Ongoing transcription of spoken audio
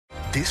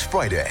This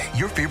Friday,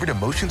 your favorite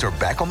emotions are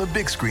back on the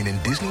big screen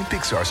in Disney and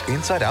Pixar's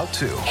Inside Out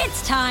 2.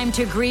 It's time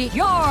to greet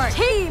your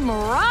Team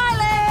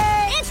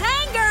Riley. It's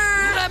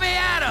anger. Let me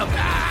at him.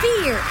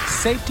 Fear.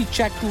 Safety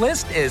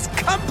checklist is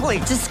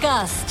complete.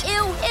 Disgust.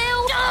 Ew.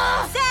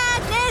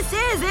 Sadness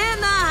is in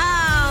the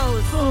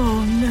house.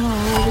 Oh, no.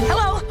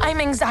 Hello, I'm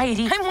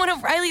anxiety. I'm one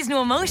of Riley's new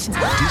emotions.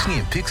 Disney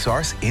and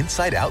Pixar's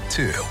Inside Out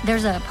 2.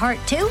 There's a part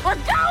 2? We're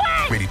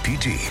going! Rated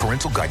PG.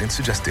 Parental guidance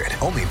suggested.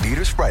 Only in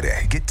theaters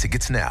Friday. Get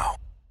tickets now.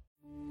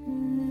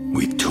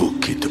 We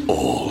took it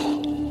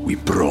all. We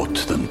brought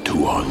them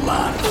to our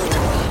land.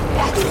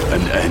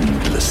 An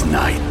endless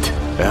night,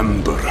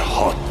 ember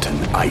hot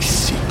and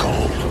icy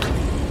cold.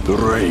 The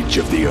rage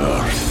of the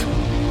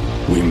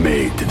earth. We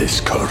made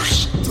this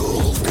curse.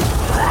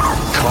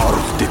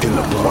 Carved it in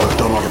the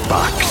blood on our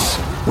backs.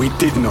 We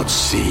did not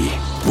see.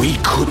 We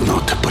could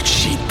not, but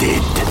she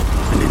did.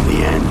 And in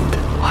the end,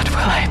 What will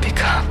I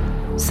become?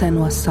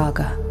 Senua's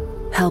Saga.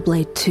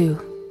 Hellblade 2.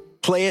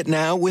 Play it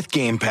now with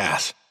Game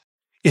Pass.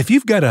 If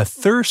you've got a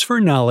thirst for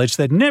knowledge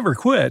that never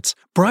quits,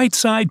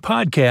 Brightside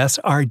Podcasts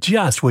are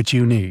just what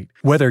you need.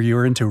 Whether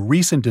you're into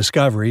recent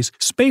discoveries,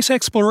 space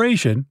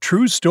exploration,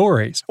 true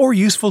stories, or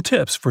useful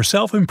tips for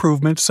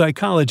self-improvement,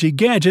 psychology,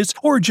 gadgets,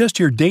 or just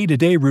your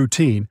day-to-day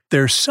routine,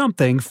 there's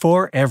something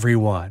for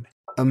everyone.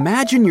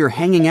 Imagine you're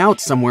hanging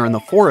out somewhere in the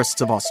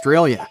forests of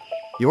Australia.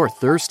 You're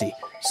thirsty,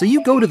 so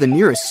you go to the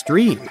nearest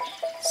stream.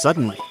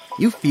 Suddenly,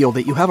 you feel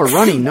that you have a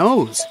runny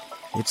nose.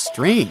 It's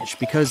strange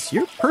because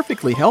you're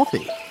perfectly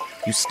healthy.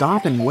 You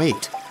stop and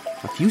wait.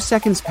 A few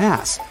seconds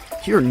pass.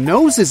 Your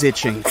nose is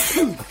itching.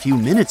 A few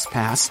minutes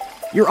pass.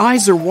 Your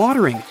eyes are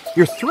watering.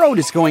 Your throat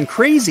is going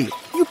crazy.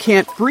 You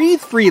can't breathe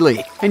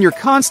freely, and you're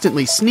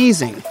constantly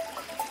sneezing.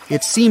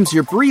 It seems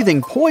you're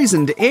breathing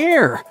poisoned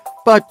air.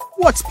 But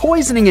what's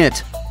poisoning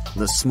it?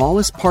 The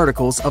smallest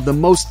particles of the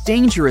most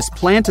dangerous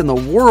plant in the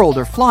world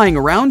are flying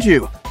around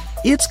you.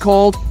 It's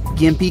called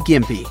Gimpy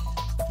Gimpy.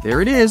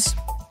 There it is.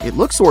 It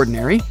looks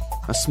ordinary.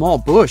 A small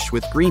bush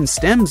with green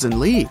stems and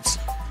leaves.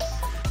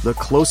 The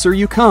closer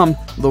you come,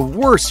 the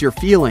worse you're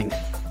feeling.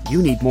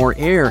 You need more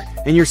air,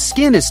 and your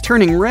skin is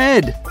turning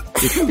red.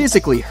 It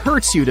physically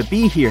hurts you to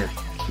be here.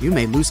 You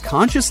may lose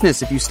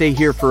consciousness if you stay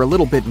here for a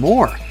little bit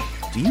more.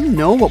 Do you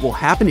know what will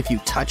happen if you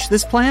touch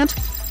this plant?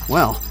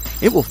 Well,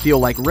 it will feel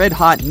like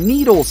red-hot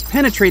needles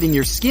penetrating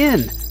your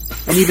skin.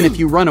 And even if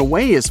you run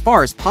away as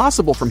far as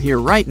possible from here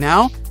right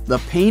now, the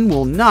pain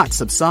will not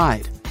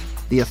subside.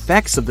 The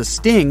effects of the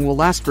sting will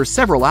last for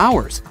several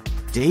hours.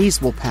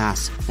 Days will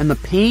pass, and the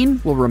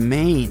pain will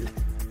remain.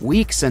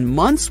 Weeks and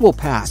months will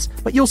pass,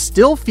 but you'll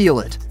still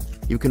feel it.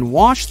 You can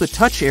wash the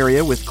touch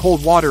area with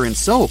cold water and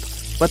soap,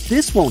 but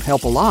this won't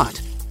help a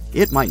lot.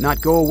 It might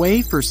not go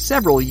away for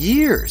several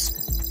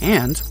years.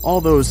 And all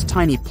those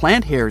tiny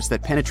plant hairs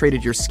that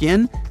penetrated your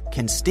skin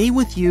can stay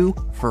with you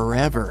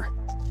forever.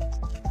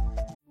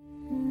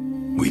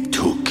 we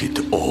took it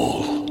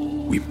all.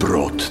 We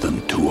brought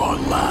them to our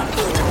land.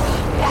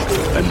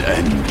 An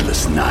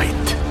endless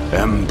night,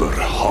 ember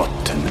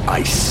hot and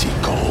icy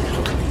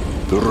cold.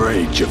 The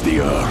rage of the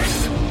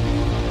earth.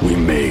 We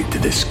made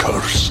this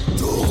curse.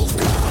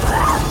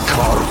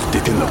 Carved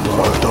it in the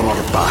blood on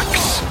our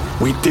backs.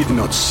 We did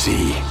not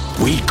see.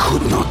 We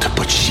could not,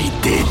 but she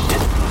did.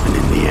 And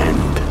in the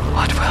end...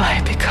 What will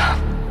I become?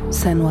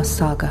 Senua's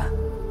Saga.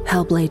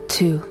 Hellblade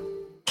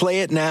 2.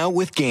 Play it now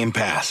with Game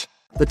Pass.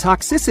 The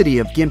toxicity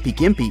of Gimpy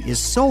Gimpy is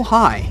so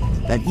high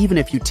that even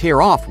if you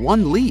tear off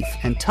one leaf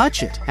and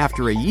touch it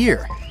after a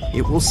year,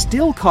 it will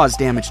still cause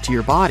damage to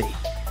your body.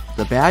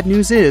 The bad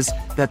news is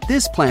that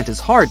this plant is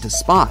hard to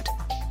spot.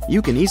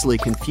 You can easily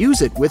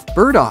confuse it with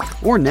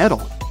burdock or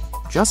nettle.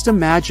 Just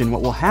imagine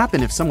what will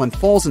happen if someone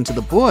falls into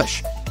the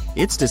bush.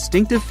 Its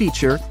distinctive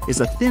feature is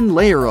a thin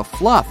layer of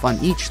fluff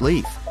on each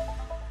leaf.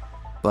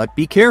 But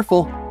be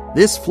careful.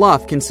 This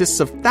fluff consists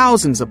of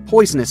thousands of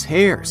poisonous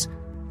hairs.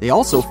 They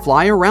also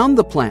fly around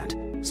the plant,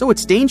 so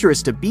it's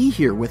dangerous to be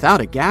here without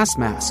a gas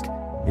mask.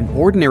 An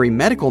ordinary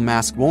medical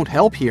mask won't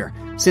help here,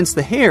 since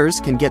the hairs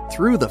can get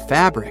through the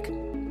fabric.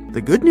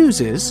 The good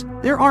news is,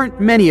 there aren't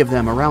many of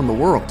them around the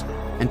world,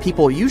 and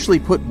people usually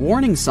put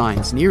warning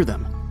signs near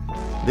them.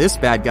 This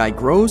bad guy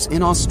grows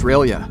in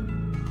Australia.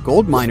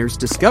 Gold miners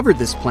discovered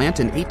this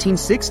plant in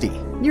 1860,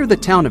 near the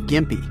town of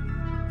Gympie.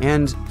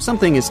 And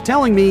something is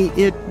telling me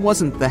it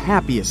wasn't the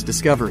happiest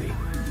discovery.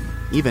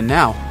 Even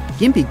now,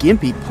 Gimpy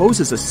Gimpy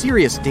poses a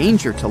serious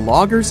danger to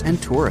loggers and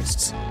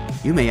tourists.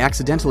 You may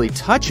accidentally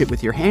touch it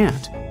with your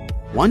hand.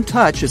 One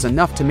touch is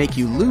enough to make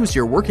you lose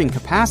your working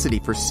capacity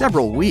for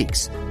several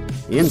weeks.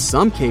 In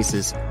some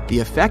cases, the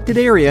affected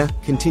area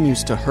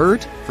continues to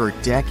hurt for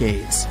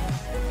decades.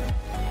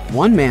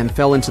 One man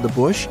fell into the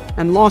bush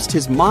and lost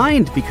his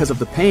mind because of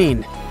the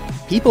pain.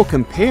 People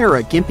compare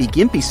a Gimpy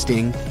Gimpy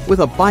sting with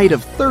a bite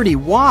of 30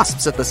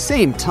 wasps at the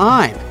same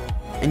time,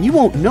 and you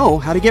won't know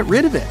how to get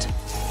rid of it.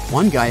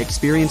 One guy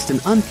experienced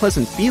an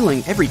unpleasant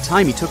feeling every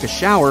time he took a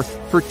shower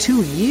for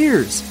 2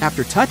 years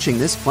after touching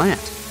this plant.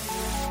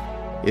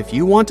 If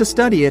you want to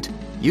study it,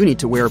 you need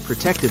to wear a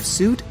protective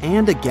suit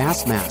and a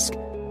gas mask.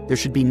 There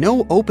should be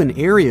no open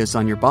areas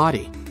on your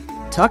body.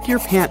 tuck your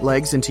pant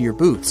legs into your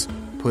boots,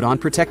 put on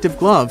protective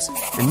gloves,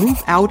 and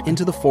move out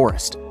into the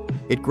forest.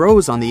 It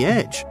grows on the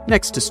edge,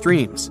 next to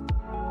streams.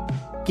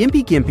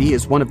 Gympie gympie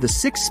is one of the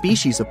 6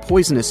 species of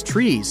poisonous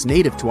trees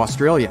native to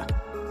Australia.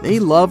 They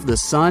love the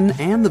sun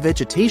and the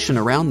vegetation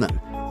around them.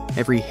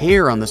 Every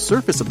hair on the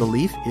surface of the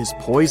leaf is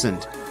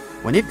poisoned.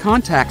 When it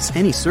contacts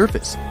any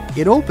surface,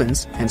 it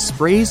opens and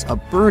sprays a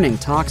burning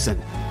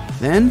toxin.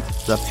 Then,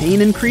 the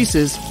pain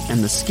increases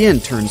and the skin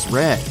turns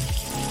red.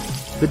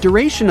 The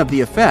duration of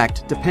the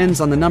effect depends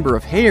on the number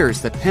of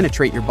hairs that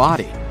penetrate your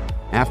body.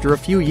 After a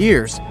few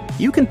years,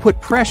 you can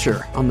put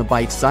pressure on the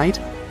bite site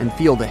and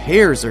feel the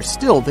hairs are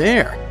still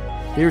there.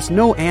 There's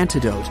no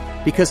antidote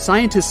because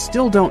scientists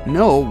still don't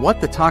know what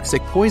the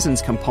toxic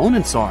poison's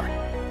components are.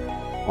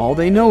 All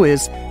they know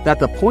is that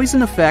the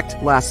poison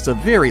effect lasts a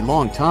very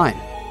long time,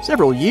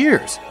 several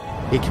years.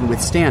 It can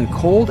withstand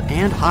cold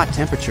and hot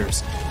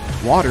temperatures.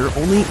 Water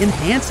only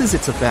enhances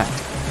its effect.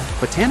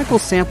 Botanical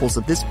samples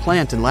of this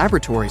plant in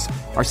laboratories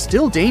are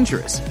still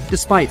dangerous,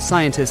 despite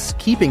scientists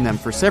keeping them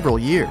for several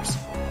years.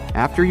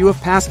 After you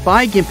have passed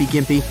by Gympie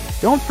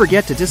gympie, don't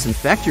forget to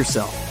disinfect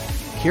yourself.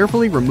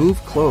 Carefully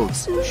remove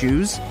clothes,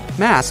 shoes,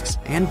 masks,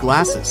 and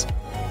glasses.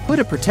 Put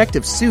a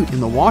protective suit in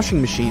the washing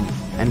machine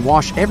and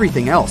wash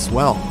everything else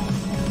well.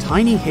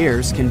 Tiny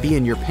hairs can be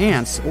in your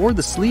pants or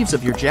the sleeves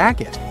of your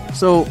jacket,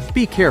 so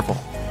be careful.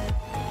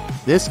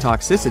 This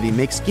toxicity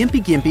makes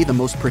Gympie gympie the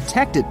most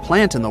protected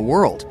plant in the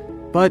world.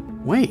 But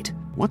wait,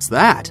 what's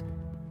that?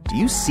 Do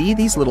you see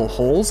these little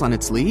holes on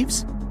its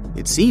leaves?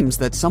 It seems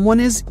that someone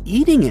is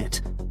eating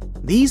it.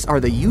 These are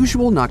the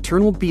usual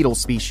nocturnal beetle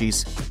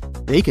species.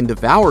 They can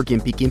devour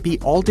Gympie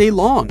gympie all day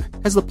long,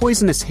 as the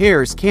poisonous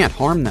hairs can't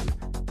harm them.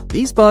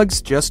 These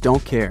bugs just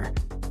don't care.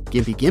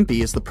 Gympie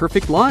gympie is the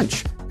perfect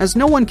lunch, as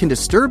no one can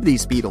disturb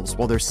these beetles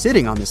while they're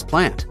sitting on this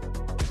plant.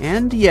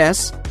 And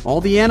yes,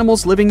 all the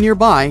animals living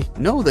nearby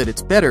know that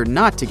it's better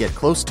not to get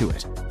close to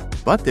it.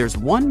 But there's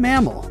one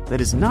mammal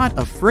that is not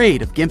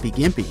afraid of Gympie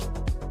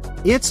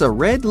gympie. It's a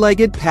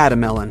red-legged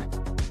pademelon.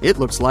 It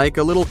looks like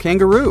a little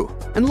kangaroo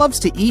and loves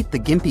to eat the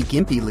Gympie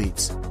gympie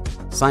leaves.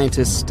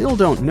 Scientists still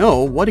don't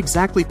know what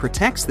exactly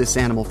protects this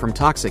animal from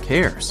toxic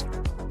hairs.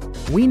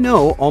 We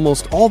know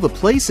almost all the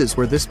places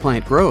where this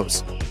plant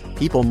grows.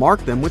 People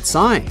mark them with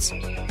signs.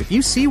 If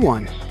you see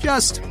one,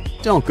 just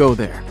don't go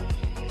there.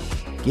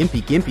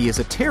 Gympie gympie is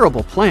a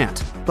terrible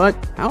plant, but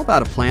how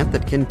about a plant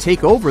that can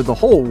take over the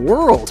whole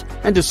world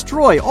and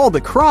destroy all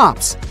the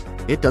crops?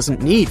 It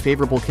doesn't need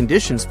favorable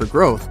conditions for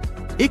growth.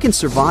 It can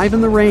survive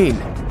in the rain,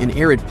 in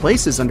arid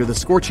places under the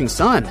scorching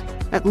sun,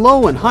 at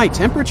low and high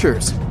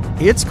temperatures.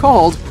 It's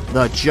called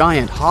the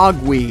giant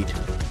hogweed.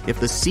 If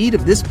the seed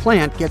of this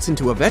plant gets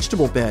into a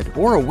vegetable bed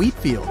or a wheat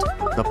field,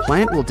 the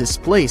plant will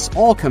displace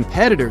all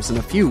competitors in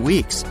a few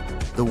weeks.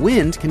 The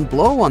wind can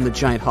blow on the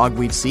giant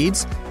hogweed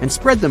seeds and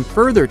spread them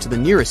further to the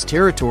nearest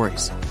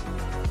territories.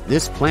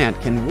 This plant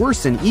can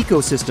worsen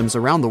ecosystems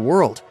around the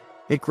world.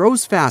 It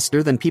grows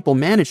faster than people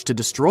manage to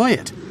destroy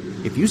it.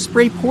 If you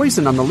spray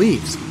poison on the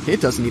leaves,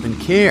 it doesn't even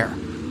care.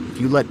 If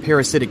you let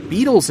parasitic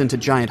beetles into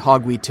giant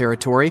hogweed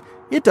territory,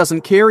 it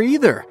doesn't care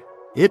either.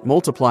 It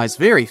multiplies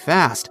very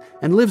fast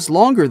and lives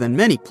longer than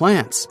many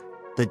plants.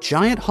 The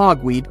giant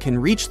hogweed can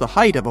reach the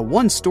height of a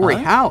one-story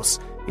house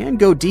and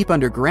go deep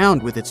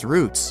underground with its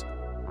roots.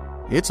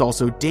 It's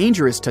also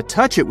dangerous to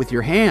touch it with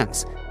your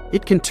hands.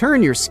 It can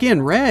turn your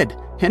skin red,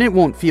 and it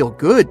won't feel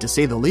good, to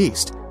say the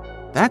least.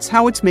 That's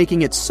how it's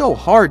making it so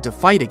hard to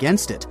fight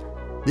against it.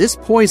 This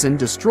poison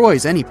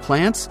destroys any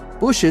plants,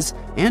 bushes,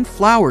 and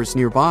flowers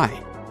nearby.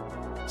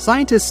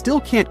 Scientists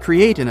still can't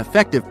create an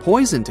effective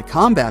poison to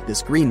combat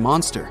this green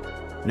monster.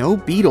 No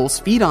beetles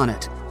feed on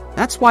it.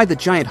 That's why the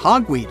giant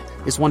hogweed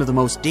is one of the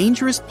most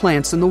dangerous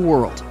plants in the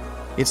world.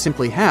 It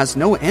simply has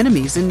no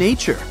enemies in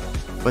nature.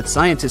 But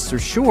scientists are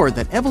sure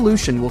that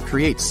evolution will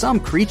create some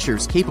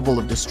creatures capable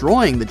of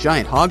destroying the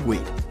giant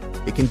hogweed.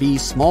 It can be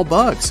small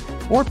bugs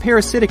or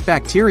parasitic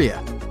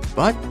bacteria.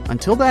 But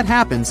until that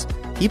happens,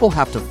 people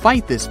have to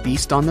fight this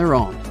beast on their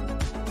own.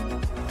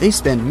 They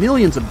spend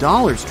millions of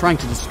dollars trying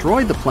to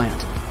destroy the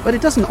plant, but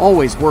it doesn't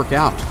always work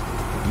out.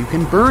 You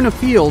can burn a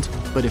field,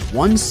 but if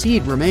one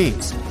seed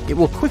remains, it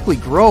will quickly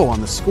grow on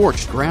the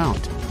scorched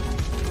ground.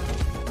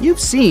 You've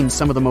seen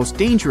some of the most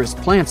dangerous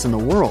plants in the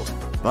world.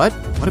 But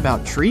what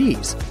about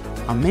trees?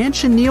 A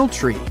manchineel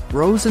tree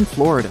grows in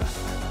Florida.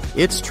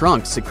 Its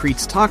trunk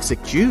secretes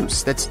toxic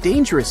juice that's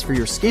dangerous for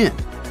your skin,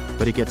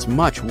 but it gets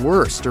much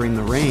worse during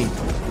the rain.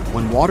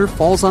 When water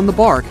falls on the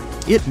bark,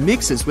 it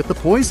mixes with the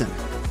poison.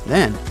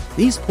 Then,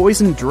 these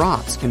poison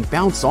drops can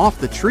bounce off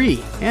the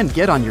tree and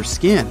get on your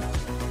skin.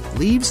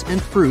 Leaves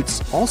and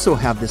fruits also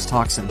have this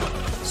toxin,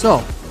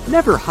 so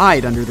never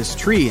hide under this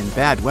tree in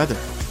bad weather.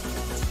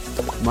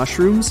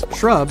 Mushrooms,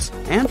 shrubs,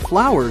 and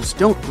flowers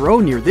don't grow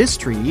near this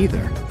tree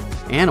either.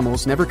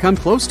 Animals never come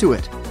close to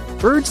it.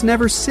 Birds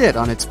never sit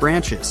on its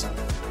branches.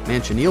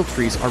 Manchineel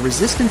trees are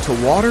resistant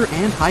to water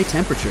and high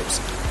temperatures.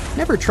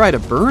 Never try to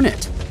burn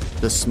it.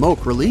 The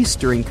smoke released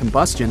during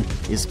combustion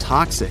is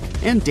toxic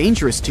and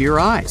dangerous to your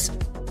eyes.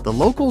 The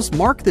locals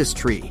mark this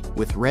tree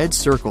with red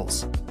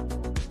circles.